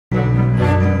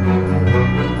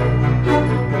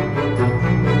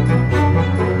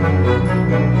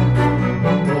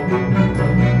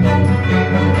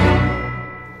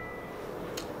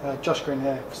Josh Green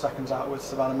here for Seconds Out with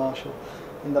Savannah Marshall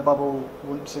in the bubble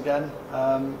once again.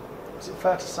 Is it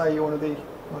fair to say you're one of the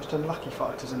most unlucky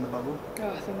fighters in the bubble? Oh,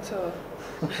 I think so.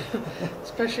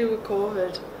 Especially with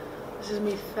COVID. This is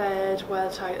my third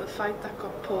world title fight that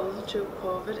got pulled due to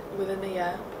COVID within a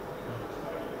year.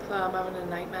 So I'm having a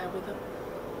nightmare with it.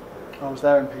 I was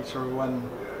there in Peterborough when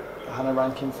the Hannah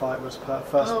Rankin fight was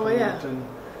first pulled, and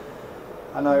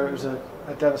I know it was a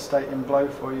devastating blow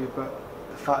for you, but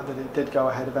the fact that it did go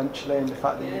ahead eventually and the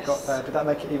fact that you got there, did that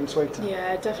make it even sweeter?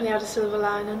 Yeah, it definitely had a silver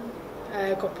lining.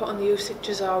 Got put on the Usyk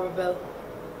Jazara bill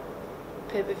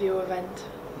pay-per-view event.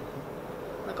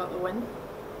 I got the win,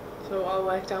 so it all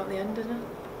worked out in the end, didn't it?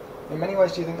 In many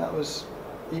ways, do you think that was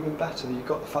even better, that you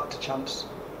got the chance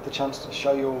to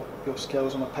show your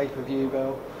skills on a pay-per-view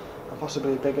bill, and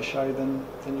possibly a bigger show than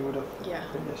you would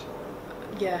have previously?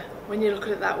 Yeah, when you look at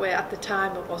it that way, at the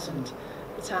time it wasn't.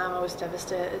 At the time I was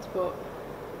devastated, but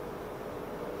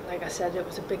like I said, it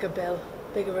was a bigger bill,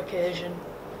 bigger occasion.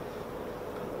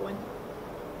 Got the win.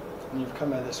 And you've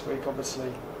come here this week,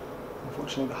 obviously.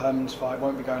 Unfortunately, the Herman's fight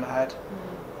won't be going ahead.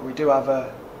 But we do have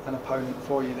an opponent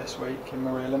for you this week in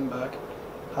Maria Lindberg.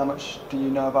 How much do you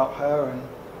know about her, and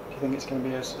do you think it's going to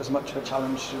be as much of a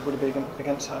challenge as it would be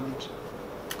against Herman's?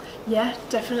 Yeah,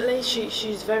 definitely.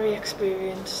 She's very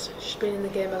experienced. She's been in the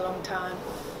game a long time.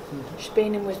 She's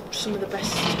been in with some of the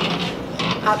best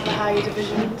at the higher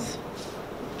divisions.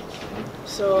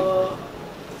 So,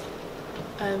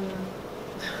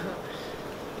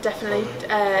 definitely,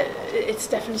 it's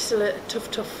definitely still a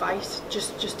tough fight.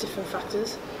 Just different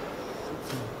factors.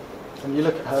 And you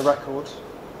look at her record.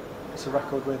 It's a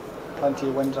record with plenty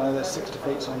of wins. I know there's 6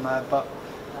 defeats on there, but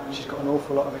she's got an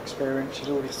awful lot of experience. She's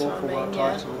already fought for world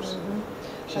titles.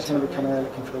 She's going to be coming here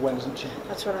looking for the win, isn't she?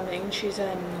 That's what I mean. She's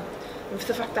with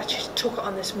the fact that she took it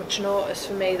on this much notice,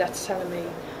 for me, that's telling me,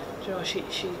 you know, she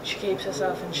keeps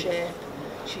herself in shape.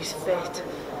 She's fit.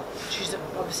 She's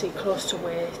obviously close to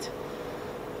weight.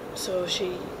 So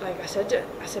she, like I said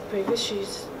previously,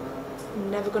 she's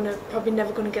probably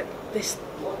never gonna get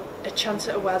a chance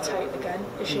at a world title again,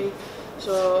 is she?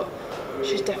 So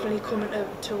she's definitely coming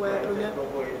to bring it.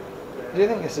 Do you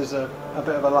think this is a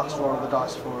bit of a last roll of the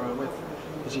dice for her? With,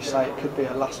 as you say, it could be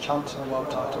a last chance at a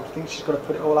world title. Do you think she's got to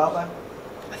put it all out there?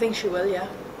 I think she will, yeah,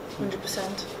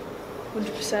 100%.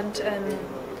 100%. And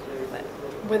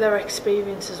with her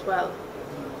experience as well,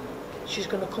 she's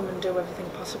going to come and do everything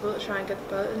possible to try and get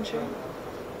the belt, isn't she?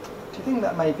 Do you think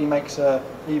that maybe makes her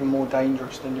even more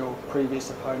dangerous than your previous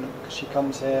opponent, because she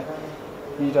comes here,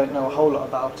 you don't know a whole lot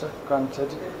about her,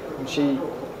 granted, and she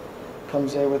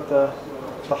comes here with the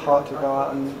heart to go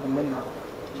out and win that?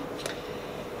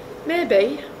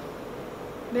 Maybe.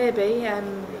 But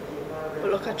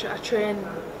look, I train.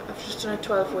 I've just done a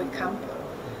 12-week camp.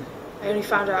 I only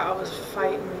found out I was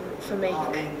fighting for me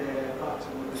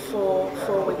 4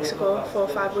 or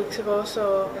 5 weeks ago.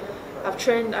 So I've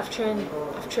trained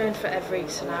for every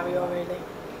scenario, really.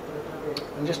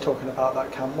 And just talking about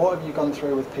that camp, what have you gone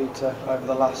through with Peter over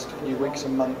the last few weeks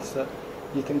and months that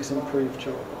you think has improved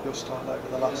your style over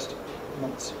the last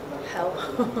months? Hell.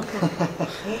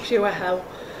 Pure hell.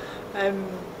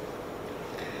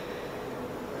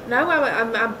 Now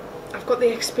I've got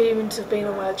the experience of being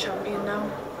a world champion now.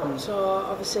 So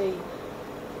obviously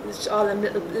there's all them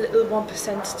little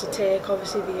 1% to take.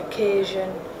 Obviously the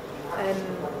occasion,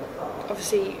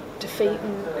 obviously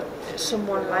defeating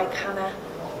someone like Hannah,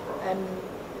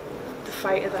 the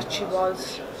fighter that she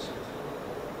was.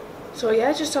 So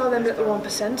yeah, just all them little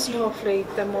 1%, and hopefully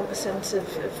them 1%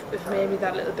 have made me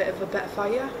that little bit of a better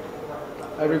fighter.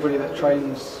 Everybody that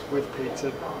trains with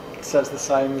Peter says the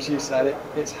same as you said.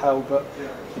 It's hell, but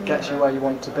it gets you where you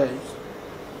want to be.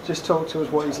 Just talk to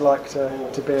us what he's like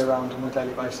to be around on a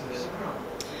daily basis.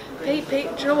 Pete, do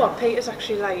you know what? Peter's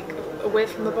actually, like, away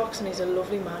from the boxing, he's a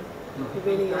lovely man. He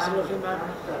really is a lovely man,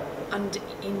 and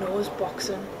he knows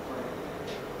boxing.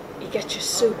 He gets you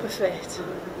super fit,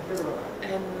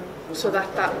 so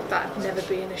that'd never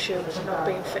be an issue, not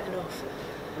being fit enough.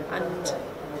 And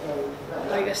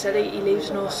like I said, he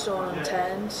leaves no stone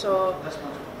unturned, so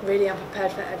really I'm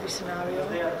prepared for every scenario.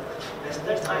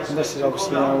 And this is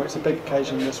obviously, it's a big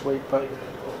occasion this week, but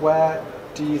where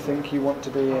do you think you want to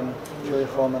be in 3 or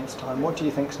 4 months' time? What do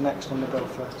you think's next on the bill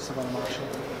for Savannah Marshall?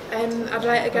 I'd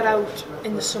like to get out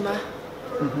in the summer.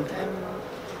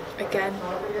 Again,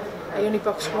 I only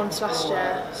boxed once last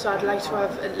year, so I'd like to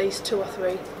have at least 2 or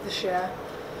 3 this year.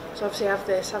 So obviously have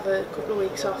a couple of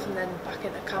weeks off and then back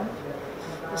into camp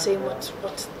and seeing what's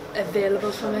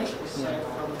available for me.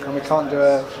 Yeah. And we can't do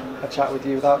a chat with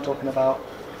you without talking about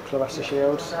Claressa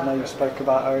Shields. I know you spoke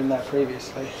about her in there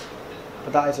previously,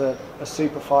 but that is a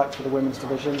super fight for the women's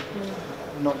division.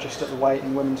 not just at the weight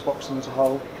in women's boxing as a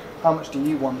whole. How much do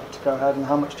you want that to go ahead, and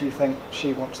how much do you think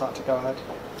she wants that to go ahead?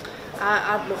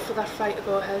 I'd love for that fight to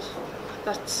go ahead.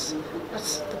 That's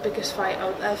the biggest fight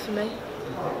out there for me,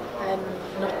 and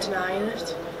not denying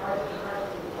it.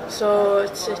 So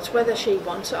it's whether she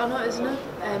wants it or not, isn't it?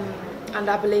 And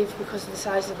I believe because of the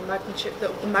size of the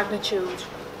magnitude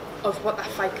of what that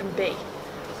fight can be,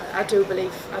 I do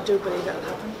believe it'll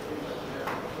happen.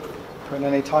 Putting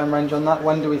any time range on that?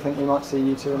 When do we think we might see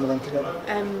you two in the ring together?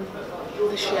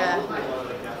 This year.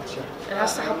 It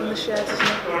has to happen this year, doesn't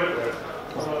it?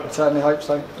 I certainly hope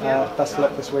so. Yeah. Best of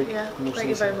luck this week. Yeah. And we'll Thank see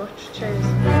you very soon. much.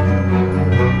 Cheers.